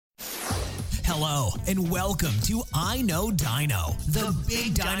Hello, and welcome to I Know Dino, the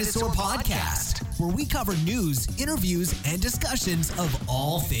Big Dinosaur Podcast, where we cover news, interviews, and discussions of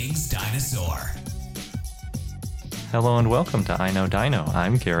all things dinosaur. Hello and welcome to I Know Dino.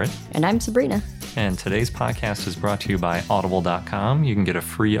 I'm Garrett. And I'm Sabrina. And today's podcast is brought to you by Audible.com. You can get a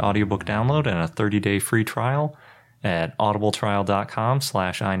free audiobook download and a 30-day free trial at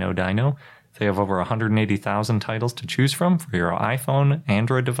audibletrial.com/iknowdino. They have over 180,000 titles to choose from for your iPhone,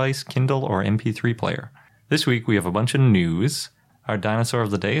 Android device, Kindle, or MP3 player. This week we have a bunch of news. Our dinosaur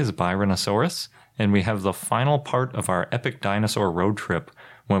of the day is Byronosaurus, and we have the final part of our epic dinosaur road trip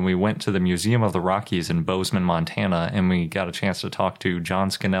when we went to the Museum of the Rockies in Bozeman, Montana, and we got a chance to talk to John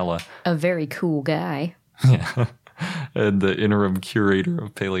Scannella. A very cool guy. Yeah, and the interim curator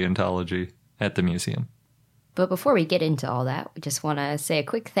of paleontology at the museum. But before we get into all that, we just want to say a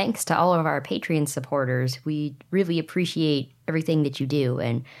quick thanks to all of our Patreon supporters. We really appreciate everything that you do,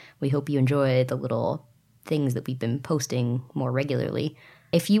 and we hope you enjoy the little things that we've been posting more regularly.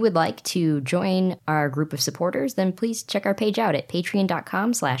 If you would like to join our group of supporters, then please check our page out at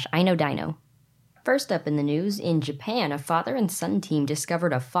patreon.com/iknowdino. First up in the news, in Japan, a father and son team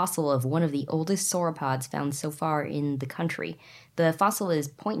discovered a fossil of one of the oldest sauropods found so far in the country. The fossil is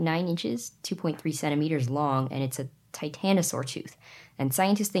 0.9 inches, 2.3 centimeters long, and it's a titanosaur tooth. And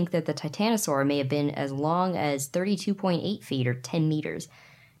scientists think that the titanosaur may have been as long as 32.8 feet or 10 meters.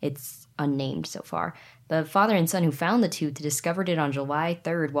 It's unnamed so far. The father and son who found the tooth discovered it on July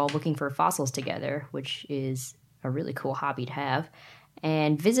 3rd while looking for fossils together, which is a really cool hobby to have.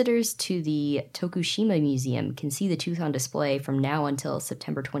 And visitors to the Tokushima Museum can see the tooth on display from now until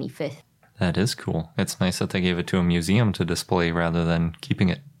September 25th. That is cool. It's nice that they gave it to a museum to display rather than keeping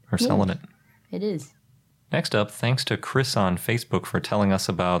it or selling it. It is. Next up, thanks to Chris on Facebook for telling us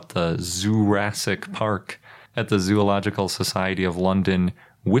about the Jurassic Park at the Zoological Society of London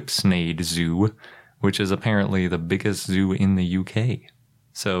Whipsnade Zoo, which is apparently the biggest zoo in the UK.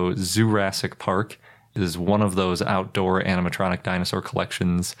 So Jurassic Park is one of those outdoor animatronic dinosaur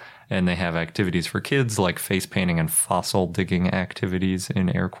collections, and they have activities for kids like face painting and fossil digging activities in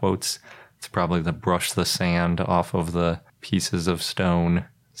air quotes. It's probably the brush the sand off of the pieces of stone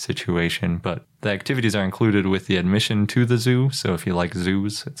situation, but the activities are included with the admission to the zoo, so if you like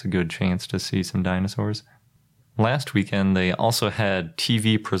zoos, it's a good chance to see some dinosaurs. Last weekend, they also had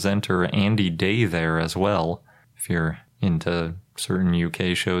TV presenter Andy Day there as well. If you're into certain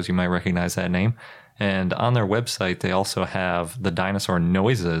UK shows, you might recognize that name. And on their website, they also have the dinosaur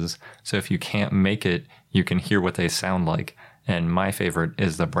noises, so if you can't make it, you can hear what they sound like. And my favorite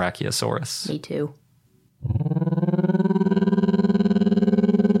is the Brachiosaurus. Me too.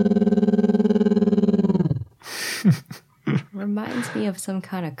 Reminds me of some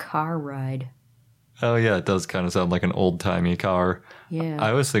kind of car ride. Oh yeah, it does kind of sound like an old-timey car. Yeah.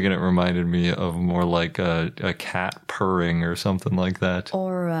 I was thinking it reminded me of more like a cat purring or something like that.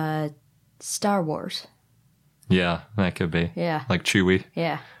 Or Star Wars. Yeah, that could be. Yeah. Like Chewie.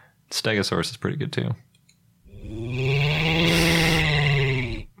 Yeah. Stegosaurus is pretty good too.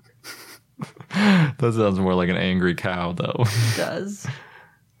 That sounds more like an angry cow, though. It does.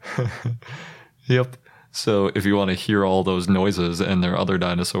 Yep. So if you want to hear all those noises and their other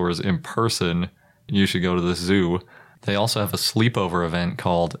dinosaurs in person, you should go to the zoo. They also have a sleepover event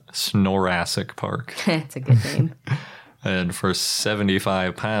called Snorassic Park. It's a good name. And for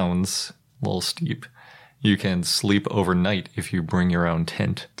 75 pounds, a little steep, you can sleep overnight if you bring your own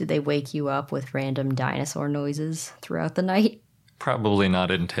tent. Did they wake you up with random dinosaur noises throughout the night? Probably not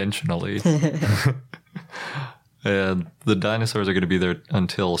intentionally. And the dinosaurs are going to be there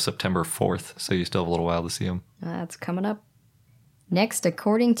until September 4th, so you still have a little while to see them. That's coming up. Next,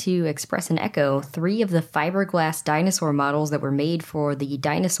 according to Express and Echo, 3 of the fiberglass dinosaur models that were made for the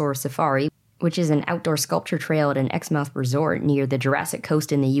Dinosaur Safari, which is an outdoor sculpture trail at an Exmouth resort near the Jurassic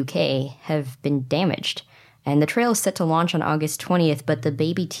Coast in the UK, have been damaged. And the trail is set to launch on August 20th, but the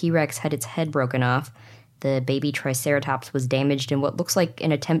baby T-Rex had its head broken off. The baby Triceratops was damaged in what looks like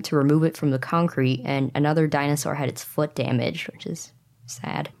an attempt to remove it from the concrete, and another dinosaur had its foot damaged, which is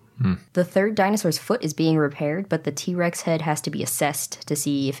sad. The third dinosaur's foot is being repaired, but the T-Rex head has to be assessed to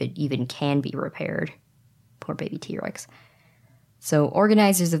see if it even can be repaired. Poor baby T-Rex. So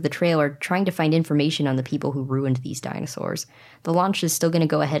organizers of the trail are trying to find information on the people who ruined these dinosaurs. The launch is still going to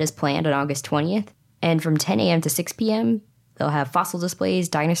go ahead as planned on August 20th, and from 10 a.m. to 6 p.m., they'll have fossil displays,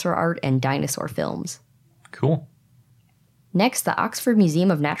 dinosaur art, and dinosaur films. Cool. Next, the Oxford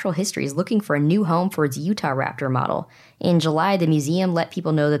Museum of Natural History is looking for a new home for its Utahraptor model. In July, the museum let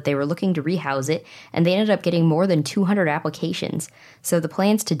people know that they were looking to rehouse it, and they ended up getting more than 200 applications. So the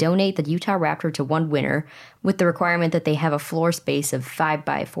plans to donate the Utahraptor to one winner with the requirement that they have a floor space of 5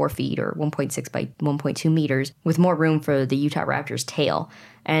 by 4 feet or 1.6 by 1.2 meters, with more room for the Utah Raptors' tail.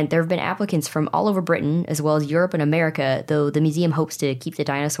 And there have been applicants from all over Britain, as well as Europe and America, though the museum hopes to keep the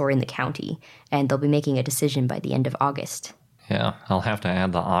dinosaur in the county, and they'll be making a decision by the end of August. Yeah, I'll have to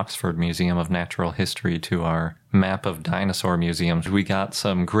add the Oxford Museum of Natural History to our map of dinosaur museums. We got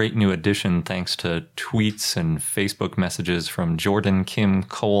some great new addition thanks to tweets and Facebook messages from Jordan, Kim,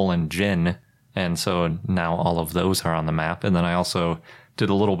 Cole, and Jen. And so now all of those are on the map. And then I also did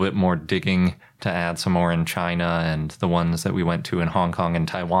a little bit more digging to add some more in China and the ones that we went to in Hong Kong and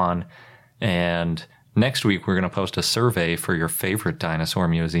Taiwan. And next week, we're going to post a survey for your favorite dinosaur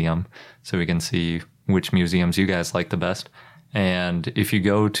museum so we can see which museums you guys like the best. And if you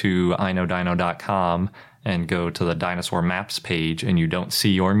go to iknowdino.com and go to the dinosaur maps page and you don't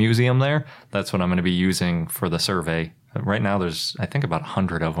see your museum there, that's what I'm going to be using for the survey. Right now, there's, I think, about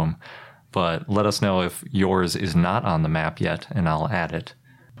 100 of them. But let us know if yours is not on the map yet, and I'll add it.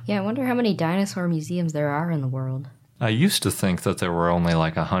 Yeah, I wonder how many dinosaur museums there are in the world. I used to think that there were only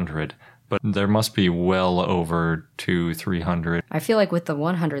like 100, but there must be well over 200-300. I feel like with the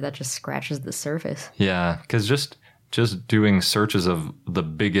 100, that just scratches the surface. Yeah, because just doing searches of the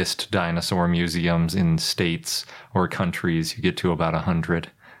biggest dinosaur museums in states or countries, you get to about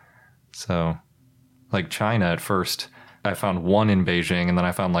 100. So, like China at first, I found one in Beijing, and then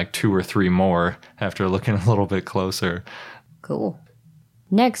I found like 2 or 3 more after looking a little bit closer. Cool.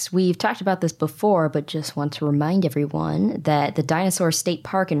 Next, we've talked about this before, but just want to remind everyone that the Dinosaur State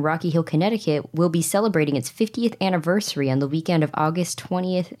Park in Rocky Hill, Connecticut will be celebrating its 50th anniversary on the weekend of August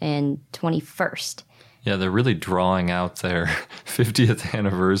 20th and 21st. Yeah, they're really drawing out their 50th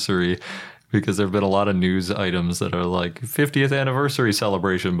anniversary because there have been a lot of news items that are like 50th anniversary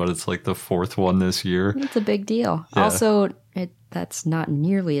celebration, but it's like the 4th one this year. It's a big deal. Yeah. Also, that's not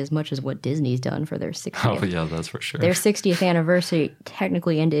nearly as much as what Disney's done for their 60th. Oh, yeah, that's for sure. Their 60th anniversary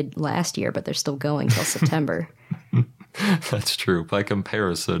technically ended last year, but they're still going till September. That's true. By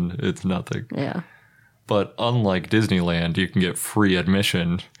comparison, it's nothing. Yeah. But unlike Disneyland, you can get free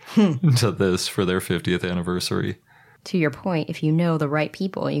admission to this for their 50th anniversary. To your point, if you know the right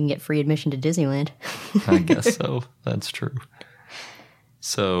people, you can get free admission to Disneyland. I guess so. That's true.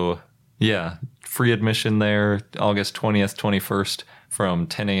 So, yeah, free admission there, August 20th, 21st, from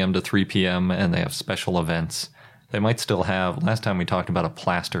 10 a.m. to 3 p.m., and they have special events. They might still have, last time we talked about a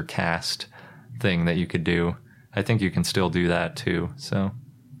plaster cast thing that you could do. I think you can still do that, too. So,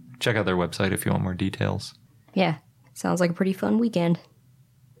 check out their website if you want more details. Yeah, sounds like a pretty fun weekend.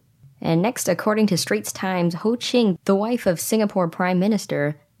 And next, according to Straits Times, Ho Ching, the wife of Singapore Prime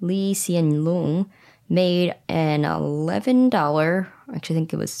Minister Lee Hsien Loong, made an $11, actually I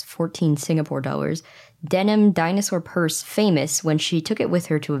think it was 14 Singapore dollars, denim dinosaur purse famous when she took it with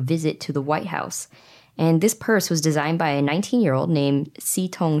her to a visit to the White House. And this purse was designed by a 19-year-old named Si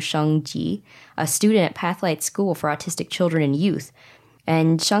Tong Sheng Ji, a student at Pathlight School for Autistic Children and Youth.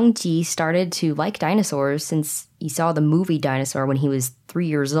 And Sheng Ji started to like dinosaurs since he saw the movie Dinosaur when he was 3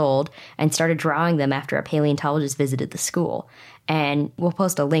 years old and started drawing them after a paleontologist visited the school. And we'll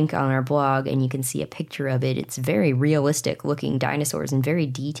post a link on our blog and you can see a picture of it. It's very realistic looking dinosaurs and very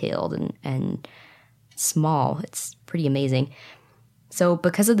detailed and small. It's pretty amazing. So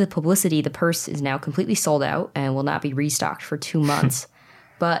because of the publicity, the purse is now completely sold out and will not be restocked for 2 months.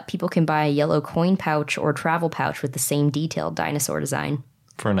 But people can buy a yellow coin pouch or travel pouch with the same detailed dinosaur design.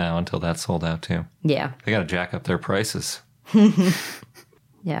 For now, until that's sold out, too. Yeah. They got to jack up their prices.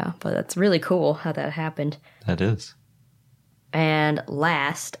 Yeah, but that's really cool how that happened. That is. And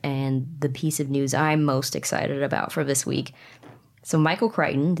last, and the piece of news I'm most excited about for this week. So Michael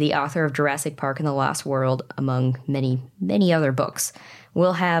Crichton, the author of Jurassic Park and the Lost World, among many, many other books,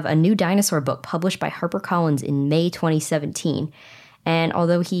 will have a new dinosaur book published by HarperCollins in May 2017. And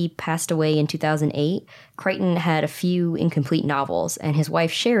although he passed away in 2008, Crichton had a few incomplete novels, and his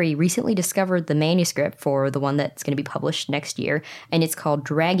wife Sherry recently discovered the manuscript for the one that's going to be published next year, and it's called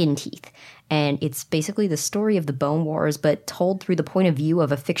Dragon Teeth. And it's basically the story of the Bone Wars, but told through the point of view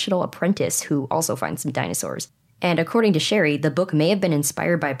of a fictional apprentice who also finds some dinosaurs. And according to Sherry, the book may have been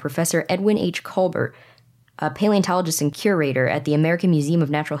inspired by Professor Edwin H. Colbert, a paleontologist and curator at the American Museum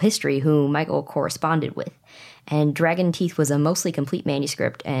of Natural History who Michael corresponded with. And Dragon Teeth was a mostly complete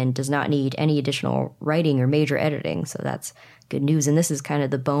manuscript and does not need any additional writing or major editing, so that's good news. And this is kind of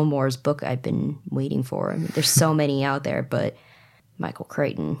the Bone Wars book I've been waiting for. I mean, there's so many out there, but Michael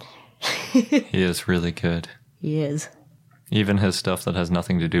Crichton. He is really good. He is. Even his stuff that has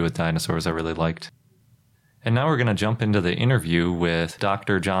nothing to do with dinosaurs I really liked. And now we're going to jump into the interview with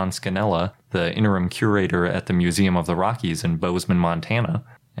Dr. John Scannella, the interim curator at the Museum of the Rockies in Bozeman, Montana.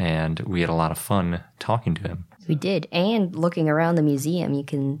 and we had a lot of fun talking to him. We did. And looking around the museum, you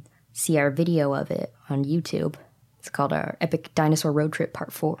can see our video of it on YouTube. It's called our Epic Dinosaur Road Trip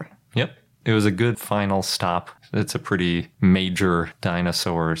Part 4. Yep. It was a good final stop. It's a pretty major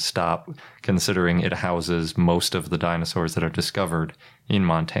dinosaur stop, considering it houses most of the dinosaurs that are discovered in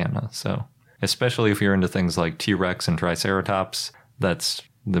Montana. So, especially if you're into things like T-Rex and Triceratops, that's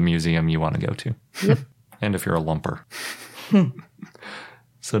the museum you want to go to. Yep. And if you're a lumper.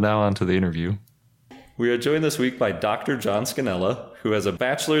 So now on to the interview. We are joined this week by Dr. John Scannella, who has a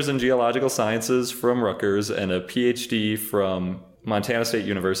bachelor's in geological sciences from Rutgers and a PhD from Montana State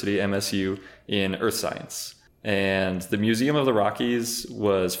University, MSU, in earth science. And the Museum of the Rockies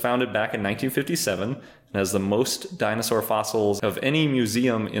was founded back in 1957 and has the most dinosaur fossils of any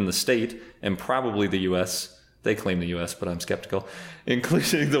museum in the state and probably the U.S. They claim the U.S., but I'm skeptical,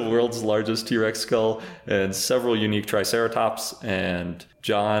 including the world's largest T-Rex skull and several unique Triceratops. And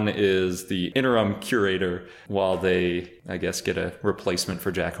John is the interim curator while they, I guess, get a replacement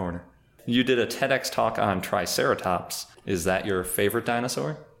for Jack Horner. You did a TEDx talk on Triceratops. Is that your favorite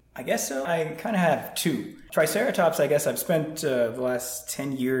dinosaur? I guess so. I kind of have two. Triceratops, I guess I've spent the last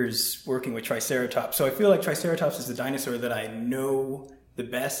 10 years working with Triceratops. So I feel like Triceratops is the dinosaur that I know the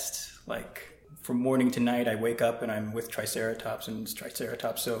best. Like, from morning to night, I wake up and I'm with Triceratops and it's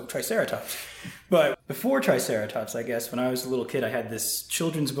Triceratops, so Triceratops. But before Triceratops, I guess, when I was a little kid, I had this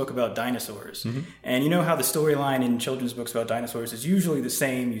children's book about dinosaurs. Mm-hmm. And you know how the storyline in children's books about dinosaurs is usually the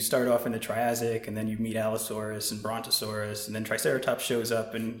same. You start off in the Triassic, and then you meet Allosaurus and Brontosaurus, and then Triceratops shows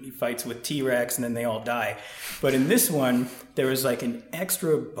up and he fights with T-Rex, and then they all die. But in this one, there was like an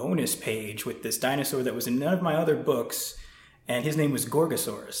extra bonus page with this dinosaur that was in none of my other books, and his name was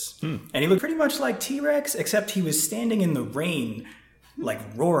Gorgosaurus. And he looked pretty much like T-Rex, except he was standing in the rain, like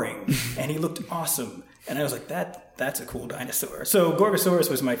roaring, and he looked awesome. And I was like, that's a cool dinosaur. So Gorgosaurus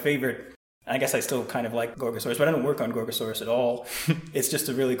was my favorite. I guess I still kind of like Gorgosaurus, but I don't work on Gorgosaurus at all. It's just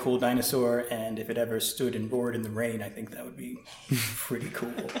a really cool dinosaur, and if it ever stood and roared in the rain, I think that would be pretty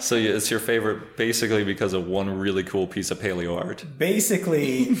cool. So it's your favorite basically because of one really cool piece of paleo art.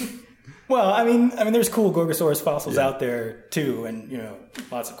 Basically... Well, I mean, there's cool Gorgosaurus fossils out there too, and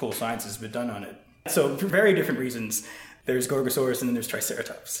lots of cool science has been done on it. So for very different reasons, there's Gorgosaurus and then there's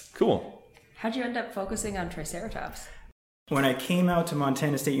Triceratops. Cool. How'd you end up focusing on Triceratops? When I came out to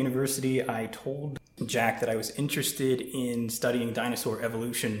Montana State University, I told Jack that I was interested in studying dinosaur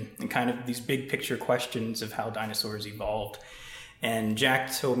evolution and kind of these big picture questions of how dinosaurs evolved. And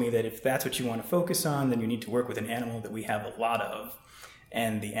Jack told me that if that's what you want to focus on, then you need to work with an animal that we have a lot of.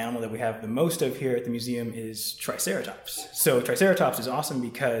 And the animal that we have the most of here at the museum is Triceratops. So Triceratops is awesome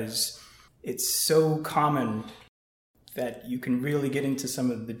because it's so common that you can really get into some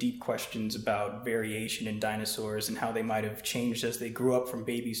of the deep questions about variation in dinosaurs and how they might have changed as they grew up from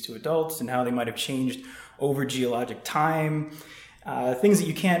babies to adults and how they might have changed over geologic time. Things that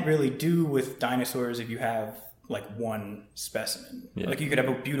you can't really do with dinosaurs if you have like one specimen. Yeah. Like you could have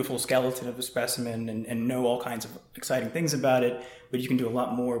a beautiful skeleton of a specimen and know all kinds of exciting things about it, but you can do a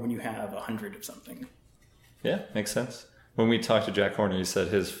lot more when you have 100 of something. Yeah, makes sense. When we talked to Jack Horner, he said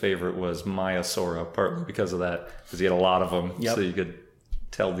his favorite was Maiasaura, partly because of that, because he had a lot of them, so you could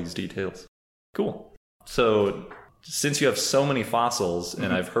tell these details. Cool. So since you have so many fossils,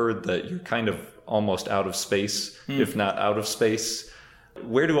 and I've heard that you're kind of almost out of space, if not out of space,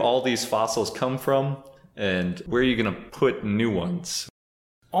 where do all these fossils come from? And where are you going to put new ones?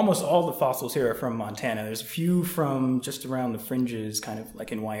 Almost all the fossils here are from Montana. There's a few from just around the fringes, kind of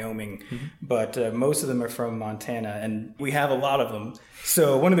like in Wyoming, but most of them are from Montana, and we have a lot of them.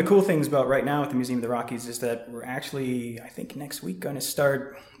 So one of the cool things about right now at the Museum of the Rockies is that we're actually, I think next week, going to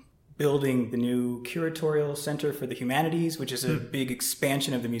start building the new Curatorial Center for the Humanities, which is a big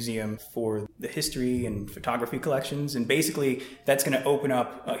expansion of the museum for the history and photography collections. And basically, that's going to open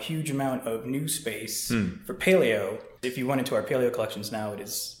up a huge amount of new space for paleo. If you went into our paleo collections now, it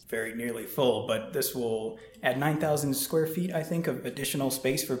is very nearly full, but this will add 9,000 square feet, I think, of additional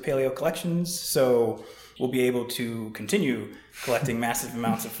space for paleo collections. So we'll be able to continue collecting massive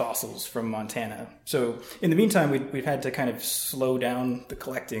amounts of fossils from Montana. So in the meantime, we've had to kind of slow down the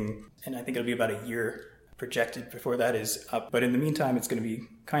collecting, and I think it'll be about a year projected before that is up. But in the meantime, it's going to be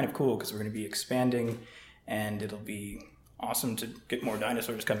kind of cool because we're going to be expanding, and it'll be awesome to get more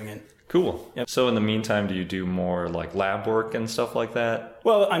dinosaurs coming in. Cool. Yep. So in the meantime, do you do more like lab work and stuff like that?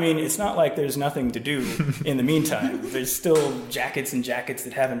 Well, I mean, it's not like there's nothing to do in the meantime. There's still jackets and jackets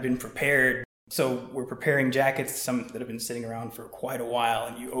that haven't been prepared. So we're preparing jackets, some that have been sitting around for quite a while,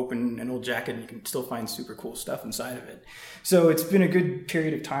 and you open an old jacket and you can still find super cool stuff inside of it. So it's been a good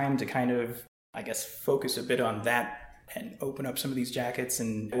period of time to kind of, I guess, focus a bit on that and open up some of these jackets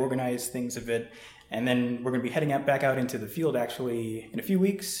and organize things a bit. And then we're going to be heading back out into the field actually in a few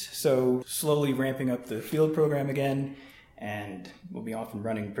weeks. So slowly ramping up the field program again, and we'll be off and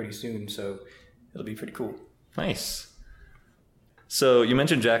running pretty soon. So it'll be pretty cool. Nice. So you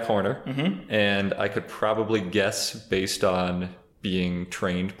mentioned Jack Horner, and I could probably guess based on being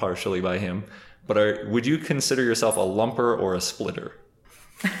trained partially by him, but would you consider yourself a lumper or a splitter?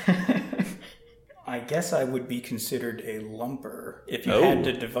 I guess I would be considered a lumper if you had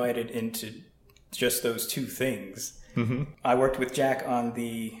to divide it into just those two things. I worked with Jack on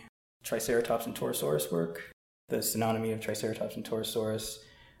the Triceratops and Torosaurus work, the synonymy of Triceratops and Torosaurus.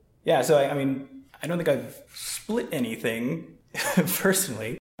 Yeah, so I mean, I don't think I've split anything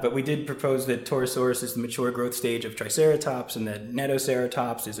personally, but we did propose that Torosaurus is the mature growth stage of Triceratops and that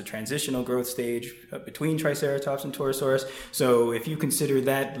Netoceratops is a transitional growth stage between Triceratops and Torosaurus. So if you consider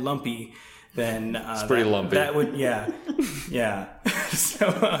that lumpy, then it's pretty lumpy. That would, yeah. So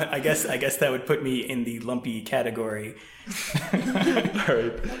I guess that would put me in the lumpy category. All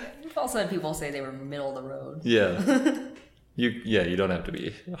right. We've also had people say they were middle of the road. Yeah. You don't have to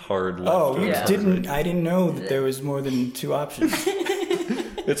be hard left. Oh, you Yeah. didn't? I didn't know that there was more than two options.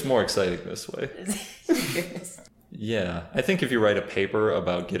 It's more exciting this way. Yeah. I think if you write a paper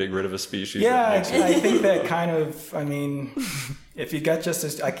about getting rid of a species... Yeah, that makes it- I think that kind of, I mean, if you got just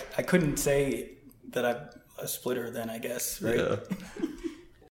as, I couldn't say that I'm a splitter then, I guess, right? Yeah.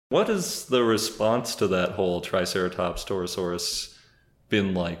 What has the response to that whole Triceratops Torosaurus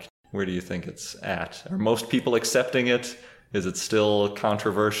been like? Where do you think it's at? Are most people accepting it? Is it still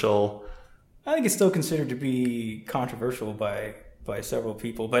controversial? I think it's still considered to be controversial by several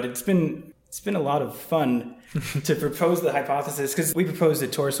people, but it's been a lot of fun to propose the hypothesis, because we propose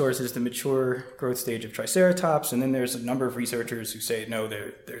that Torosaurus is the mature growth stage of Triceratops, and then there's a number of researchers who say no,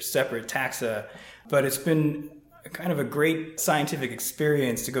 they're separate taxa. But it's been kind of a great scientific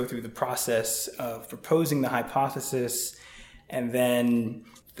experience to go through the process of proposing the hypothesis, and then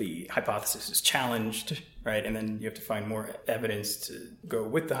the hypothesis is challenged, right? And then you have to find more evidence to go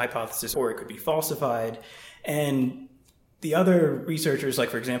with the hypothesis, or it could be falsified. And the other researchers, like,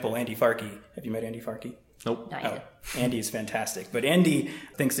 for example, Andy Farkey. Have you met Andy Farkey? Nope. Not yet. Andy is fantastic. But Andy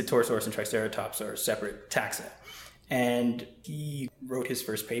thinks that Torosaurus and Triceratops are separate taxa. And he wrote his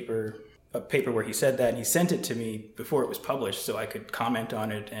first paper, a paper where he said that, and he sent it to me before it was published so I could comment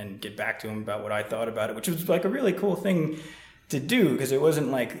on it and get back to him about what I thought about it, which was like a really cool thing to do, because it wasn't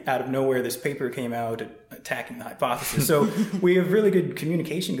like out of nowhere this paper came out attacking the hypothesis. So we have really good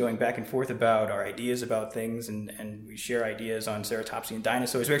communication going back and forth about our ideas about things, and we share ideas on ceratopsian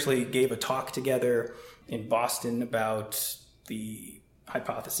dinosaurs. We actually gave a talk together in Boston about the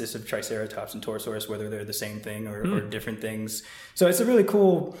hypothesis of Triceratops and Torosaurus, whether they're the same thing or different things. So it's a really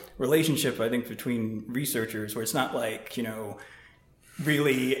cool relationship, I think, between researchers, where it's not like,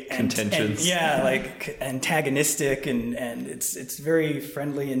 really contentious. Like antagonistic, and it's very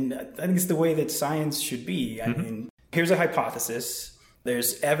friendly, and I think it's the way that science should be. I mean, here's a hypothesis,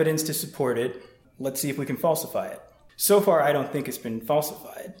 there's evidence to support it, let's see if we can falsify it. So far, I don't think it's been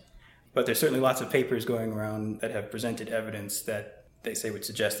falsified, but there's certainly lots of papers going around that have presented evidence that they say would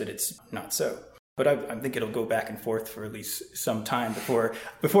suggest that it's not so. But I think it'll go back and forth for at least some time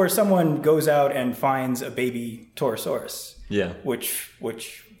before someone goes out and finds a baby Torosaurus. Yeah. Which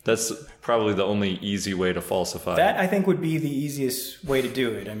That's probably the only easy way to falsify that it. I think would be the easiest way to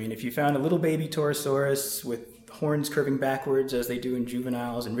do it. I mean, if you found a little baby Torosaurus with horns curving backwards as they do in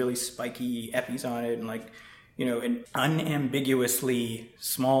juveniles and really spiky epis on it, and an unambiguously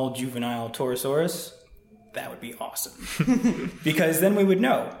small juvenile Torosaurus, that would be awesome. Because then we would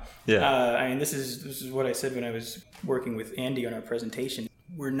know. Yeah. This is what I said when I was working with Andy on our presentation.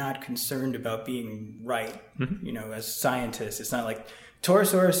 We're not concerned about being right, as scientists. It's not like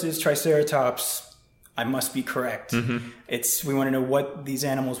Torosaurus is Triceratops, I must be correct. We want to know what these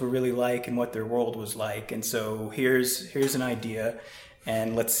animals were really like and what their world was like. And so here's an idea,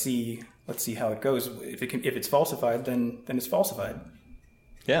 and let's see how it goes. If it's falsified, then it's falsified.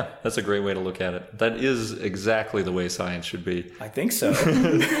 Yeah, that's a great way to look at it. That is exactly the way science should be. I think so. So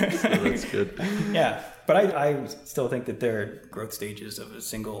that's good. Yeah, but I still think that there are growth stages of a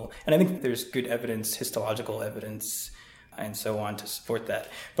single, and I think there's good evidence, histological evidence, and so on to support that.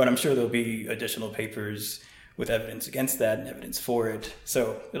 But I'm sure there'll be additional papers with evidence against that and evidence for it.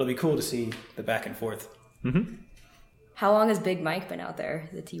 So it'll be cool to see the back and forth. How long has Big Mike been out there,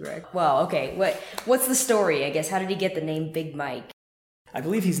 the T-Rex? Well, okay, what's the story, I guess? How did he get the name Big Mike? I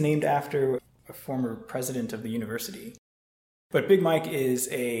believe he's named after a former president of the university. But Big Mike is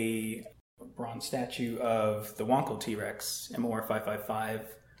a bronze statue of the Wonkel T-Rex, MOR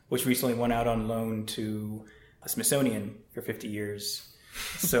 555, which recently went out on loan to the Smithsonian for 50 years.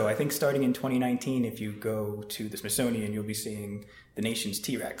 So I think starting in 2019, if you go to the Smithsonian, you'll be seeing the nation's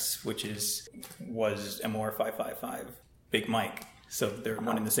T-Rex, which was MR 555, Big Mike. So they're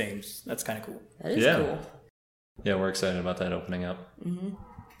one and the same. That's kind of cool. That is cool. Yeah, we're excited about that opening up. Mm-hmm.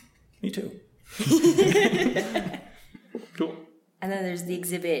 Me too. Cool. And then there's the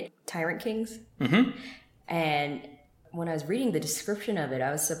exhibit Tyrant Kings. Mm-hmm. And when I was reading the description of it,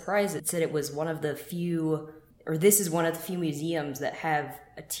 I was surprised it said it was one of the few, or this is one of the few museums that have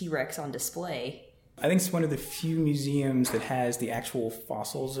a T-Rex on display. I think it's one of the few museums that has the actual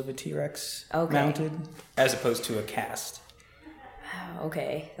fossils of a T-Rex mounted, as opposed to a cast. Oh,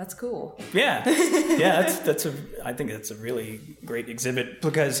 okay, that's cool. Yeah, I think that's a really great exhibit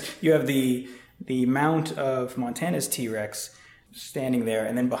because you have the mount of Montana's T-Rex standing there,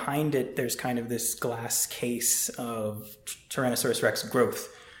 and then behind it there's kind of this glass case of Tyrannosaurus Rex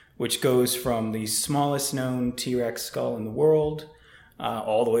growth, which goes from the smallest known T-Rex skull in the world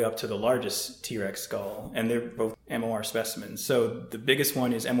all the way up to the largest T-Rex skull, and they're both MOR specimens. So the biggest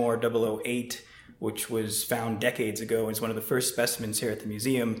one is MOR 008, which was found decades ago and is one of the first specimens here at the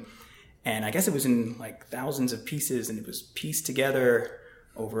museum. And I guess it was in like thousands of pieces, and it was pieced together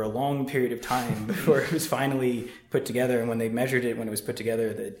over a long period of time before it was finally put together. And when they measured it, when it was put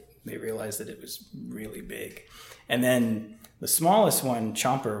together, they realized that it was really big. And then the smallest one,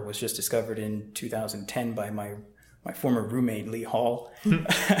 Chomper, was just discovered in 2010 by my former roommate, Lee Hall.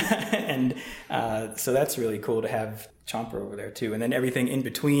 And so that's really cool to have Chomper over there too. And then everything in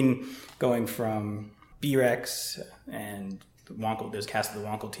between, going from B-Rex and the Wonkel, there's cast of the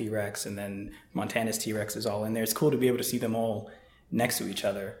Wonkel T-Rex, and then Montana's T-Rex is all in there. It's cool to be able to see them all next to each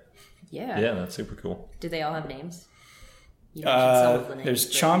other. Yeah. Yeah, that's super cool. Do they all have names? You mentioned some of the names,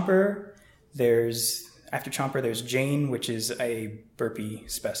 there's Chomper. After Chomper, there's Jane, which is a burpee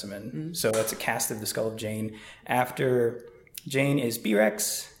specimen. Mm-hmm. So that's a cast of the skull of Jane. After Jane is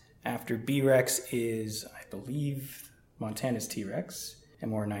B-Rex. After B-Rex is, I believe, Montana's T-Rex,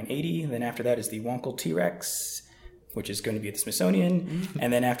 MR 980. Then after that is the Wonkel T-Rex, which is going to be at the Smithsonian. Mm-hmm.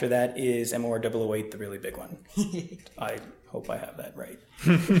 And then after that is MR 008, the really big one. I hope I have that right.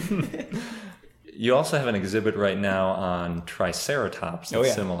 You also have an exhibit right now on Triceratops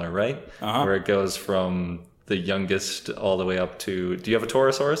that's similar, right? Uh-huh. Where it goes from the youngest all the way up to... Do you have a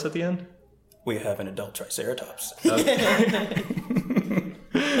Torosaurus at the end? We have an adult Triceratops.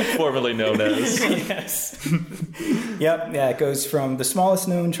 Formerly known as. Yes. Yep, yeah, it goes from the smallest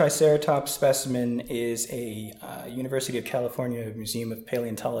known Triceratops specimen is a University of California Museum of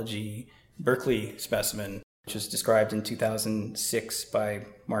Paleontology Berkeley specimen, which was described in 2006 by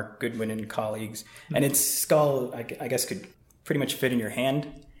Mark Goodwin and colleagues. And its skull, I guess, could pretty much fit in your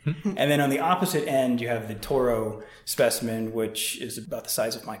hand. And then on the opposite end, you have the Toro specimen, which is about the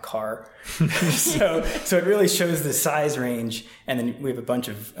size of my car. So it really shows the size range. And then we have a bunch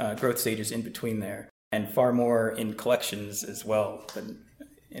of growth stages in between there, and far more in collections as well, but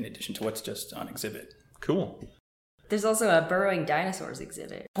in addition to what's just on exhibit. Cool. There's also a burrowing dinosaurs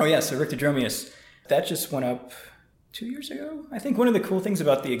exhibit. Oh, yeah, so Rictodromeus. That just went up 2 years ago. I think one of the cool things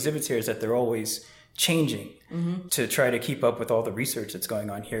about the exhibits here is that they're always changing to try to keep up with all the research that's going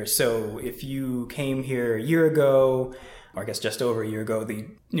on here. So if you came here a year ago, or I guess just over a year ago, the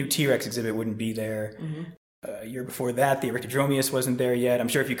new T-Rex exhibit wouldn't be there. A year before that, the Rictodromeus wasn't there yet. I'm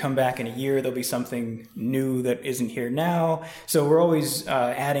sure if you come back in a year, there'll be something new that isn't here now. So we're always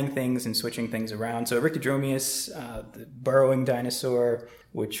adding things and switching things around. So Rictodromeus, the burrowing dinosaur,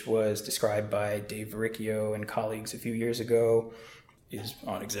 which was described by Dave Verricchio and colleagues a few years ago, is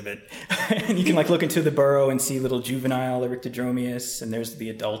on exhibit. And you can look into the burrow and see little juvenile Rictodromeus, and there's the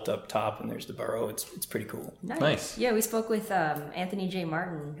adult up top, and there's the burrow. It's pretty cool. Nice. Yeah, we spoke with Anthony J.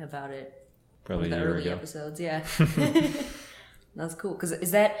 Martin about it. Probably the a year early ago. Episodes, yeah. That's cool, because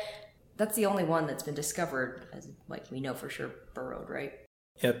that's the only one that's been discovered, as we know for sure burrowed, right?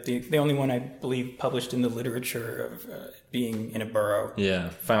 Yep, the only one I believe published in the literature of being in a burrow. Yeah,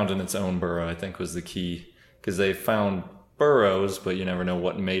 found in its own burrow, I think, was the key, because they found burrows, but you never know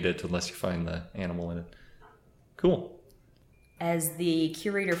what made it unless you find the animal in it. Cool. As the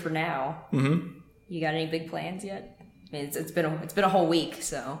curator for now, you got any big plans yet? I mean, it's been a whole week,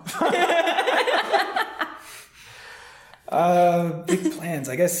 so. Big plans.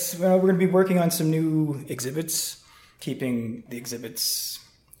 I guess we're going to be working on some new exhibits, keeping the exhibits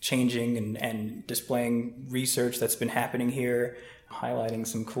changing and displaying research that's been happening here, highlighting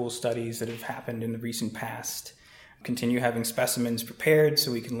some cool studies that have happened in the recent past. Continue having specimens prepared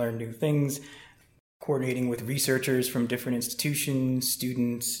so we can learn new things, coordinating with researchers from different institutions,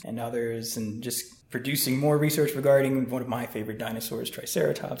 students, and others, and just producing more research regarding one of my favorite dinosaurs,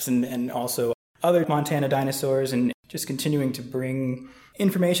 Triceratops, and also other Montana dinosaurs and just continuing to bring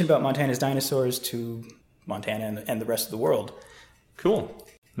information about Montana's dinosaurs to Montana and the rest of the world. Cool.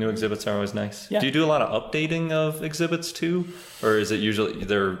 New exhibits are always nice. Yeah. Do you do a lot of updating of exhibits too? Or is it usually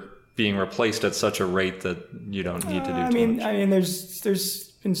they're being replaced at such a rate that you don't need to do too much? I mean, there's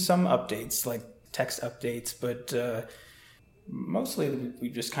been some updates, like text updates, but mostly we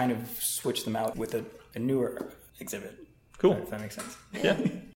just kind of switch them out with a newer exhibit. Cool. If that makes sense. Yeah.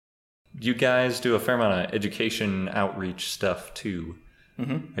 You guys do a fair amount of education outreach stuff too.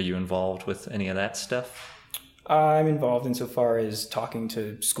 Mm-hmm. Are you involved with any of that stuff? I'm involved insofar as talking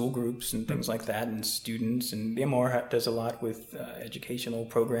to school groups and things like that and students. And the MR does a lot with educational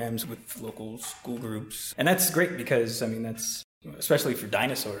programs with local school groups. And that's great because, I mean, that's especially for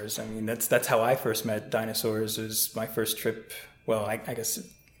dinosaurs. I mean, that's how I first met dinosaurs. Is my first trip. Well, I guess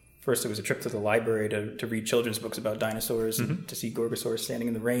first it was a trip to the library to read children's books about dinosaurs and to see Gorgosaurus standing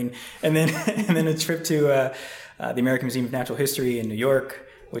in the rain. And then a trip to the American Museum of Natural History in New York,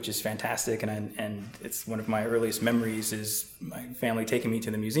 which is fantastic. And it's one of my earliest memories is my family taking me to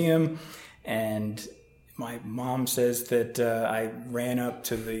the museum. And my mom says that I ran up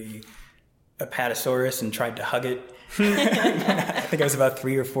to the Apatosaurus and tried to hug it. I think I was about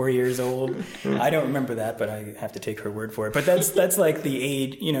 3 or 4 years old. I don't remember that, but I have to take her word for it. But that's like the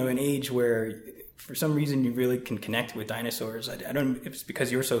age, an age where for some reason you really can connect with dinosaurs. I don't know if it's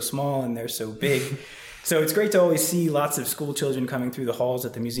because you're so small and they're so big. So it's great to always see lots of school children coming through the halls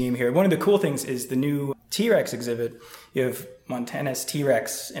at the museum here. One of the cool things is the new T-Rex exhibit. You have Montana's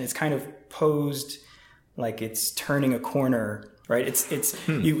T-Rex, and it's kind of posed like it's turning a corner. Right,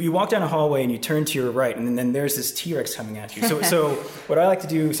 you walk down a hallway and you turn to your right, and then there's this T-Rex coming at you. So what I like to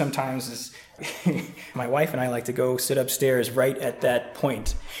do sometimes is, my wife and I like to go sit upstairs right at that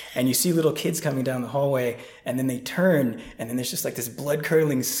point, and you see little kids coming down the hallway, and then they turn, and then there's just like this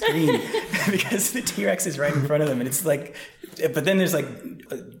blood-curdling scream because the T-Rex is right in front of them, and it's like, but then there's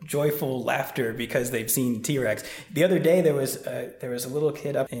like joyful laughter because they've seen T-Rex. The other day there was a little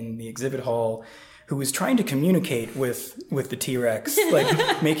kid up in the exhibit hall who was trying to communicate with the T-Rex,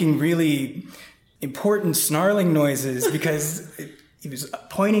 like making really important snarling noises because he was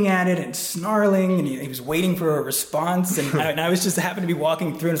pointing at it and snarling, and he was waiting for a response. And I was just happened to be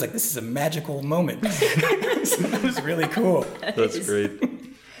walking through, and I was like, this is a magical moment. So that was really cool. That's great.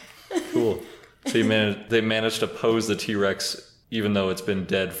 Cool. So they managed to pose the T-Rex even though it's been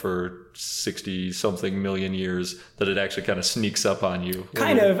dead for 60-something million years, that it actually kind of sneaks up on you.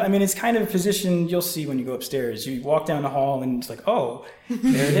 Kind of. I mean, it's kind of positioned, you'll see when you go upstairs. You walk down the hall and it's like, oh,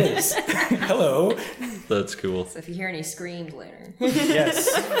 there it is. Hello. That's cool. So if you hear any screams later.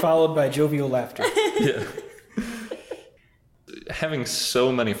 Yes, followed by jovial laughter. Yeah. Having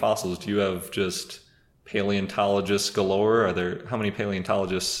so many fossils, do you have just paleontologists galore? How many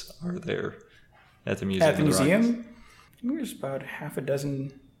paleontologists are there at the museum? At the museum? There's about half a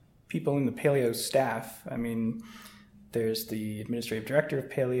dozen people in the paleo staff. I mean, there's the administrative director of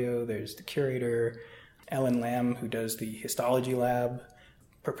paleo, there's the curator, Ellen Lamb, who does the histology lab,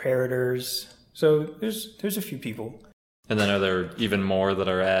 preparators. So there's a few people. And then are there even more that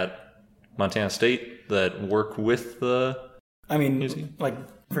are at Montana State that work with the museum? Like,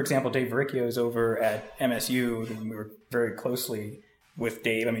 for example, Dave Verricchio is over at MSU, and we work very closely with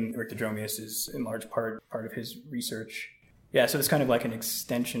Dave. I mean, Rick Dedromius is in large part of his research. Yeah, so it's kind of like an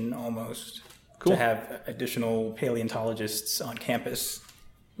extension almost. Cool. To have additional paleontologists on campus,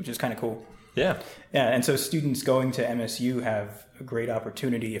 which is kind of cool. Yeah. Yeah, and so students going to MSU have a great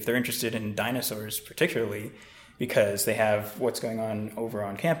opportunity if they're interested in dinosaurs particularly, because they have what's going on over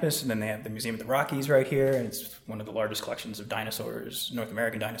on campus, and then they have the Museum of the Rockies right here, and it's one of the largest collections of dinosaurs, North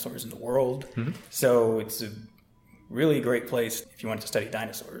American dinosaurs in the world. Mm-hmm. So it's a really great place if you want to study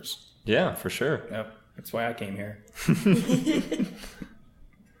dinosaurs. Yeah, for sure. Yep, that's why I came here.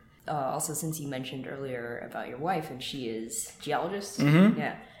 Also, since you mentioned earlier about your wife, and she is a geologist, mm-hmm.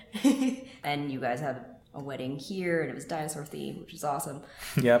 Yeah, and you guys had a wedding here, and it was dinosaur themed, which is awesome.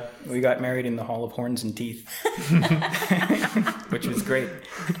 Yep, we got married in the Hall of Horns and Teeth, which was great.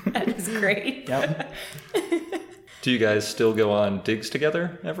 That was great. Yep. Do you guys still go on digs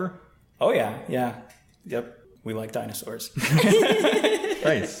together ever? Oh yeah. Yep. We like dinosaurs.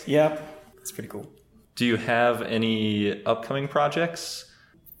 Nice. Yep. It's pretty cool. Do you have any upcoming projects?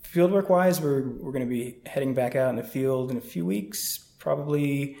 Fieldwork wise, we're going to be heading back out in the field in a few weeks,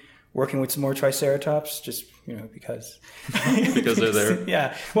 probably working with some more Triceratops, just, because. Because they're there?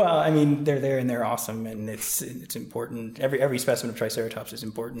 Yeah. Well, I mean, they're there and they're awesome, and it's important. Every specimen of Triceratops is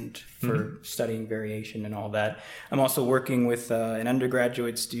important for studying variation and all that. I'm also working with an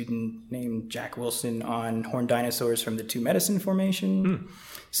undergraduate student named Jack Wilson on horned dinosaurs from the Two Medicine Formation.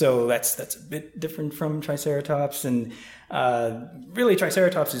 So that's a bit different from Triceratops. And really,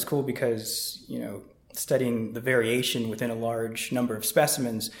 Triceratops is cool because, studying the variation within a large number of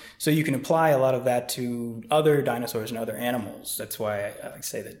specimens. So you can apply a lot of that to other dinosaurs and other animals. That's why I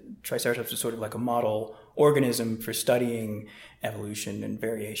say that Triceratops is sort of like a model organism for studying evolution and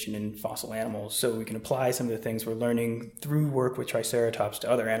variation in fossil animals. So we can apply some of the things we're learning through work with Triceratops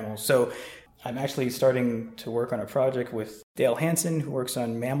to other animals. So I'm actually starting to work on a project with Dale Hansen, who works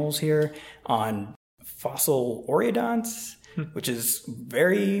on mammals here, on fossil oreodonts, which is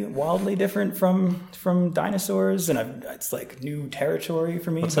very wildly different from dinosaurs, and it's like new territory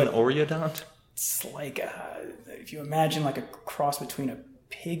for me. What's an oreodont? It's like if you imagine like a cross between a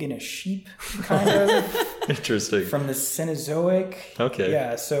pig and a sheep, kind of. Interesting. From the Cenozoic. Okay.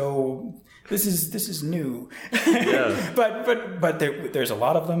 Yeah. So this is new. Yeah. but there's a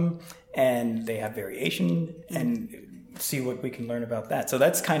lot of them, and they have variation, and see what we can learn about that. So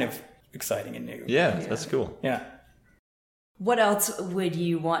that's kind of exciting and new. Yeah, that's cool. Yeah. What else would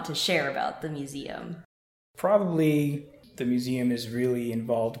you want to share about the museum? Probably the museum is really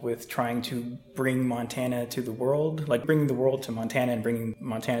involved with trying to bring Montana to the world. Like bringing the world to Montana and bringing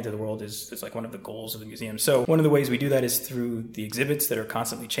Montana to the world is like one of the goals of the museum. So one of the ways we do that is through the exhibits that are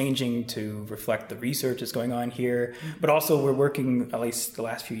constantly changing to reflect the research that's going on here. But also we're working, at least the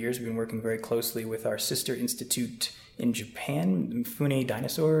last few years, we've been working very closely with our sister institute in Japan, the Mifune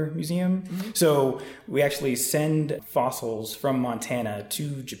Dinosaur Museum. So we actually send fossils from Montana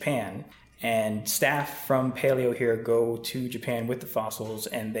to Japan, and staff from Paleo here go to Japan with the fossils,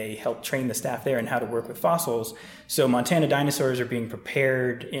 and they help train the staff there in how to work with fossils. So Montana dinosaurs are being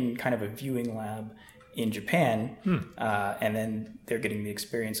prepared in kind of a viewing lab in Japan, and then they're getting the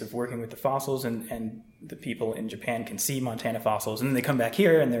experience of working with the fossils, and the people in Japan can see Montana fossils, and then they come back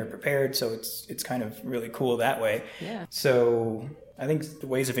here and they're prepared. So it's kind of really cool that way. Yeah. So I think the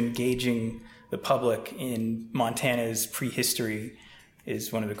ways of engaging the public in Montana's prehistory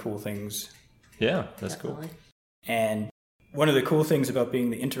is one of the cool things. Yeah, that's Definitely. cool. And one of the cool things about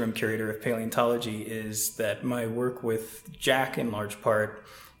being the interim curator of paleontology is that my work with Jack, in large part,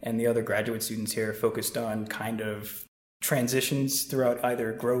 and the other graduate students here focused on kind of transitions throughout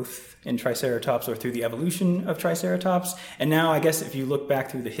either growth in Triceratops or through the evolution of Triceratops. And now I guess if you look back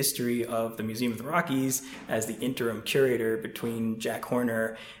through the history of the Museum of the Rockies as the interim curator between Jack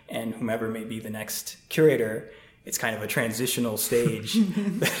Horner and whomever may be the next curator, it's kind of a transitional stage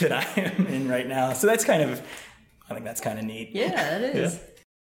that I am in right now. So that's I think that's kind of neat. Yeah, it is. Yeah.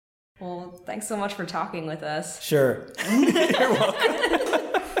 Well, thanks so much for talking with us. Sure. You're welcome.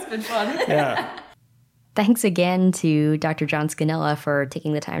 It's been fun. Yeah. Thanks again to Dr. John Scannella for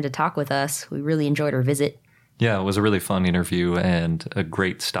taking the time to talk with us. We really enjoyed our visit. Yeah, it was a really fun interview and a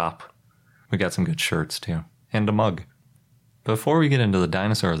great stop. We got some good shirts, too, and a mug. Before we get into the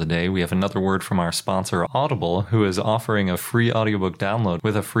dinosaur of the day, we have another word from our sponsor, Audible, who is offering a free audiobook download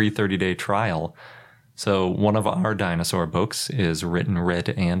with a free 30-day trial. So one of our dinosaur books is written, read,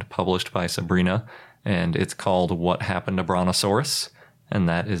 and published by Sabrina, and it's called What Happened to Byronosaurus, and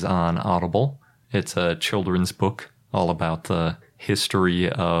that is on Audible. It's a children's book all about the history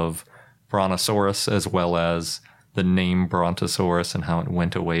of Byronosaurus as well as the name Brontosaurus and how it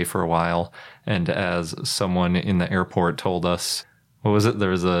went away for a while. And as someone in the airport told us, what was it?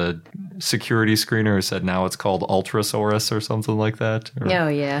 There was a security screener who said now it's called Ultrasaurus or something like that. Oh,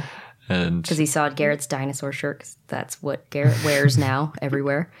 yeah. And Because he saw Garrett's dinosaur shirt, 'cause that's what Garrett wears now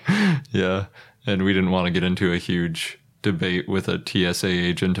everywhere. yeah, and we didn't want to get into a huge debate with a TSA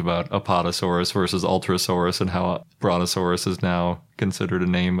agent about Apatosaurus versus Ultrasaurus and how Brontosaurus is now considered a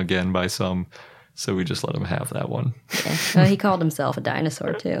name again by some. So we just let him have that one. Yeah. Well, he called himself a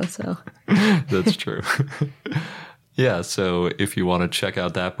dinosaur, too, so. That's true. Yeah, so if you want to check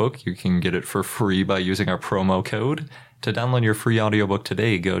out that book, you can get it for free by using our promo code. To download your free audiobook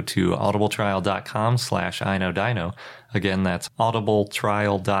today, go to audibletrial.com/iknowdino. Again, that's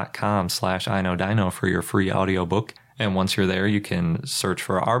audibletrial.com/iknowdino for your free audiobook. And once you're there, you can search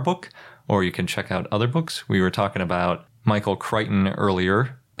for our book, or you can check out other books. We were talking about Michael Crichton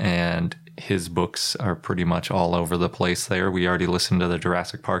earlier, and his books are pretty much all over the place there. We already listened to the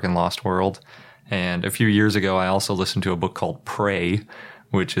Jurassic Park and Lost World. And a few years ago, I also listened to a book called Prey,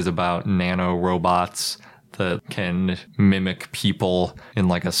 which is about nanorobots that can mimic people in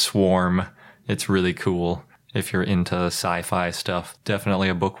like a swarm. It's really cool. if you're into sci-fi stuff. Definitely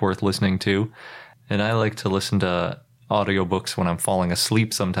a book worth listening to. And I like to listen to audiobooks when I'm falling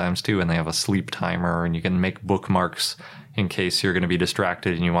asleep sometimes too, and they have a sleep timer, and you can make bookmarks in case you're going to be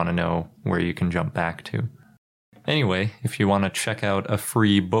distracted and you want to know where you can jump back to. Anyway, if you want to check out a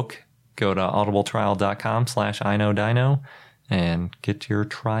free book, go to audibletrial.com/iknowdino and get your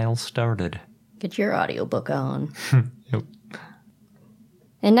trial started. Get your audiobook on. Yep.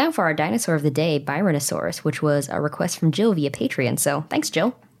 And now for our dinosaur of the day, Byronosaurus, which was a request from Jill via Patreon, so thanks,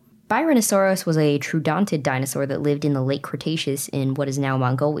 Jill. Byronosaurus was a troodontid dinosaur that lived in the late Cretaceous in what is now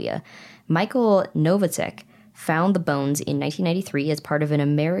Mongolia. Michael Novacek found the bones in 1993 as part of an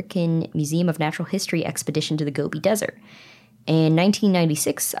American Museum of Natural History expedition to the Gobi Desert. In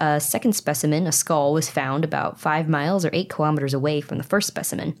 1996, a second specimen, a skull, was found about 5 miles or 8 kilometers away from the first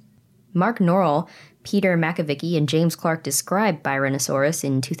specimen. Mark Norrell, Peter Makovicki, and James Clark described Byronosaurus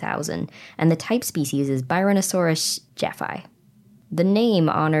in 2000, and the type species is Byronosaurus jaffi. The name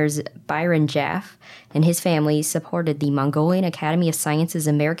honors Byron Jaff, and his family supported the Mongolian Academy of Sciences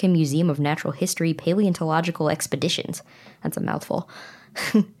American Museum of Natural History Paleontological Expeditions. That's a mouthful.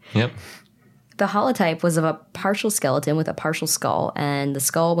 Yep. The holotype was of a partial skeleton with a partial skull, and the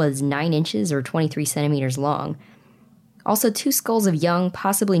skull was 9 inches or 23 centimeters long. Also, 2 skulls of young,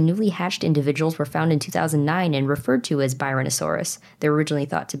 possibly newly hatched individuals were found in 2009 and referred to as Byronosaurus. They were originally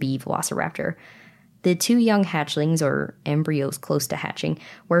thought to be Velociraptor. The 2 young hatchlings, or embryos close to hatching,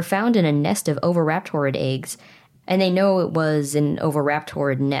 were found in a nest of oviraptorid eggs, and they know it was an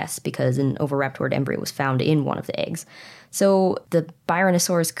oviraptorid nest because an oviraptorid embryo was found in one of the eggs. So the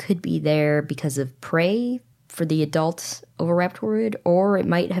Byronosaurus could be there because of prey for the adult oviraptorid, or it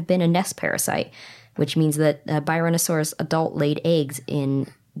might have been a nest parasite, which means that a Byronosaurus adult laid eggs in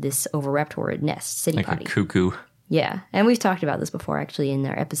this oviraptorid nest, city like potty. A cuckoo. Yeah, and we've talked about this before, actually, in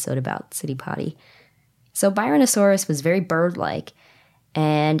our episode about city potty. So Byronosaurus was very bird-like,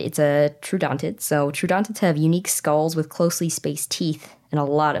 and it's a troodontid. So troodontids have unique skulls with closely spaced teeth and a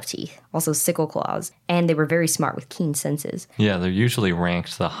lot of teeth, also sickle claws, and they were very smart with keen senses. Yeah, they're usually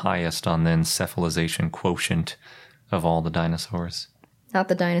ranked the highest on the encephalization quotient of all the dinosaurs. Not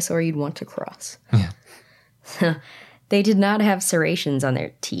the dinosaur you'd want to cross. Yeah. They did not have serrations on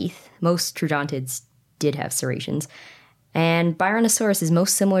their teeth. Most troodontids did have serrations. And Byronosaurus is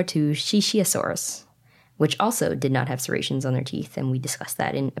most similar to Shishiosaurus, which also did not have serrations on their teeth, and we discussed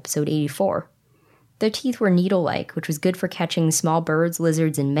that in episode 84. Their teeth were needle-like, which was good for catching small birds,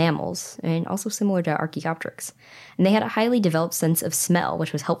 lizards, and mammals, and also similar to Archaeopteryx. And they had a highly developed sense of smell,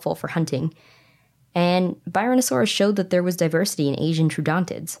 which was helpful for hunting. And Byronosaurus showed that there was diversity in Asian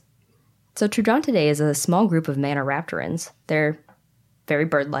troodontids. So Troodontidae is a small group of Maniraptorans. They're very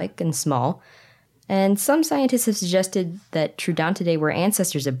bird-like and small. And some scientists have suggested that Troodontidae were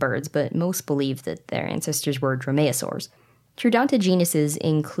ancestors of birds, but most believe that their ancestors were dromaeosaurs. Troodontid genuses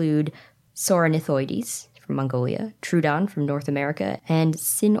include Sauronithoides from Mongolia, Troodon from North America, and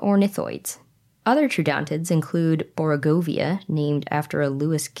Sinornithoids. Other troodontids include Borogovia, named after a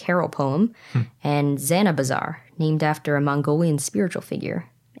Lewis Carroll poem, and Zanabazar, named after a Mongolian spiritual figure,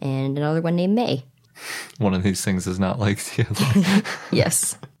 and another one named May. One of these things is not like the other.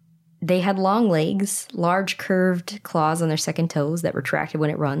 Yes. They had long legs, large curved claws on their second toes that retracted when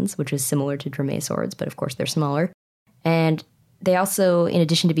it runs, which is similar to dromaeosaurs, but of course they're smaller. And they also, in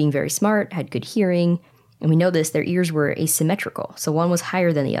addition to being very smart, had good hearing. And we know this, their ears were asymmetrical, so one was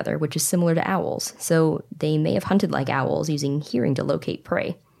higher than the other, which is similar to owls. So they may have hunted like owls, using hearing to locate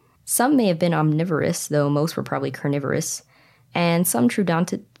prey. Some may have been omnivorous, though most were probably carnivorous. And some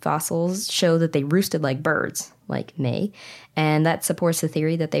troodontid fossils show that they roosted like birds, like May, and that supports the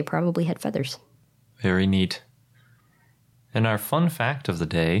theory that they probably had feathers. Very neat. And our fun fact of the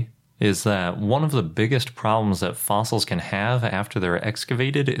day is that one of the biggest problems that fossils can have after they're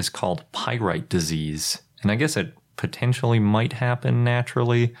excavated is called pyrite disease. And I guess it potentially might happen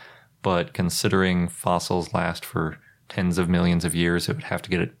naturally, but considering fossils last for tens of millions of years, it would have to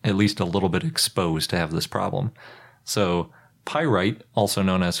get at least a little bit exposed to have this problem. So pyrite, also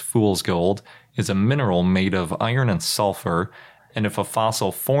known as fool's gold, is a mineral made of iron and sulfur, and if a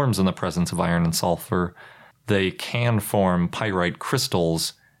fossil forms in the presence of iron and sulfur, they can form pyrite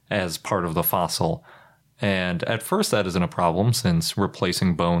crystals as part of the fossil. And at first that isn't a problem, since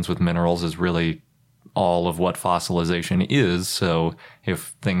replacing bones with minerals is really all of what fossilization is, so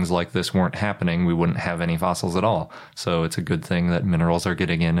if things like this weren't happening, we wouldn't have any fossils at all. So it's a good thing that minerals are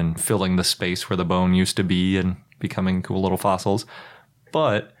getting in and filling the space where the bone used to be and becoming cool little fossils.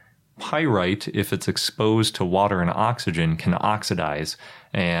 But pyrite, if it's exposed to water and oxygen, can oxidize.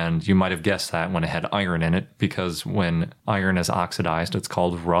 And you might have guessed that when it had iron in it, because when iron is oxidized, it's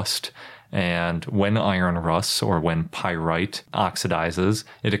called rust. And when iron rusts or when pyrite oxidizes,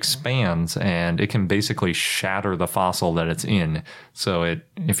 it expands and it can basically shatter the fossil that it's in. So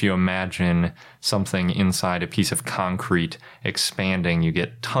if you imagine something inside a piece of concrete expanding, you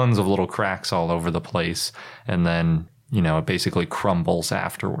get tons of little cracks all over the place. And then, it basically crumbles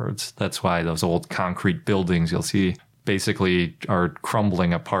afterwards. That's why those old concrete buildings you'll see basically are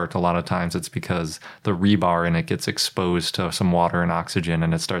crumbling apart. A lot of times it's because the rebar in it gets exposed to some water and oxygen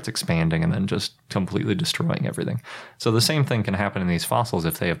and it starts expanding and then just completely destroying everything. So the same thing can happen in these fossils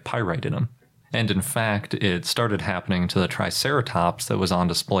if they have pyrite in them. And in fact, it started happening to the Triceratops that was on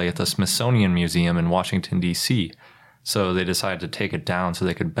display at the Smithsonian Museum in Washington, D.C. So they decided to take it down so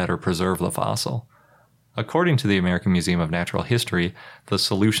they could better preserve the fossil. According to the American Museum of Natural History, the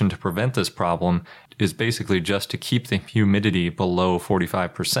solution to prevent this problem is basically just to keep the humidity below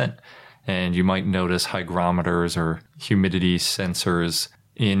 45%. And you might notice hygrometers or humidity sensors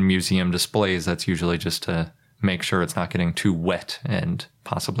in museum displays. That's usually just to make sure it's not getting too wet and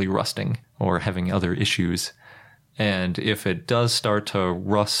possibly rusting or having other issues. And if it does start to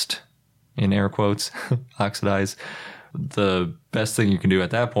rust, in air quotes, oxidize, the best thing you can do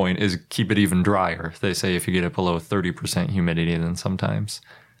at that point is keep it even drier. They say if you get it below 30% humidity, then sometimes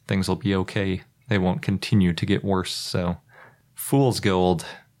things will be okay. They won't continue to get worse. So fool's gold,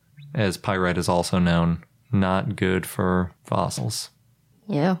 as pyrite is also known, not good for fossils.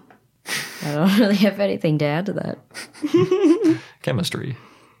 Yeah. I don't really have anything to add to that. Chemistry.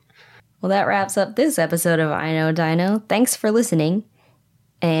 Well, that wraps up this episode of I Know Dino. Thanks for listening.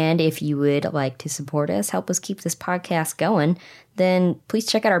 And if you would like to support us, help us keep this podcast going, then please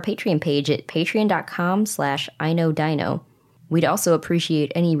check out our Patreon page at patreon.com/iknowdino. We'd also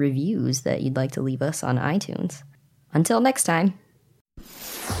appreciate any reviews that you'd like to leave us on iTunes. Until next time.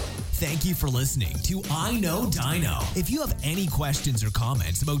 Thank you for listening to I Know Dino. If you have any questions or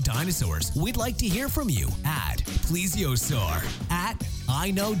comments about dinosaurs, we'd like to hear from you at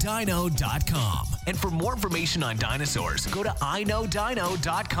plesiosaur@iknowdino.com. And for more information on dinosaurs, go to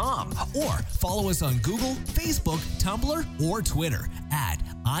iknowdino.com or follow us on Google, Facebook, Tumblr, or Twitter at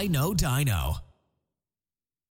I Know Dino.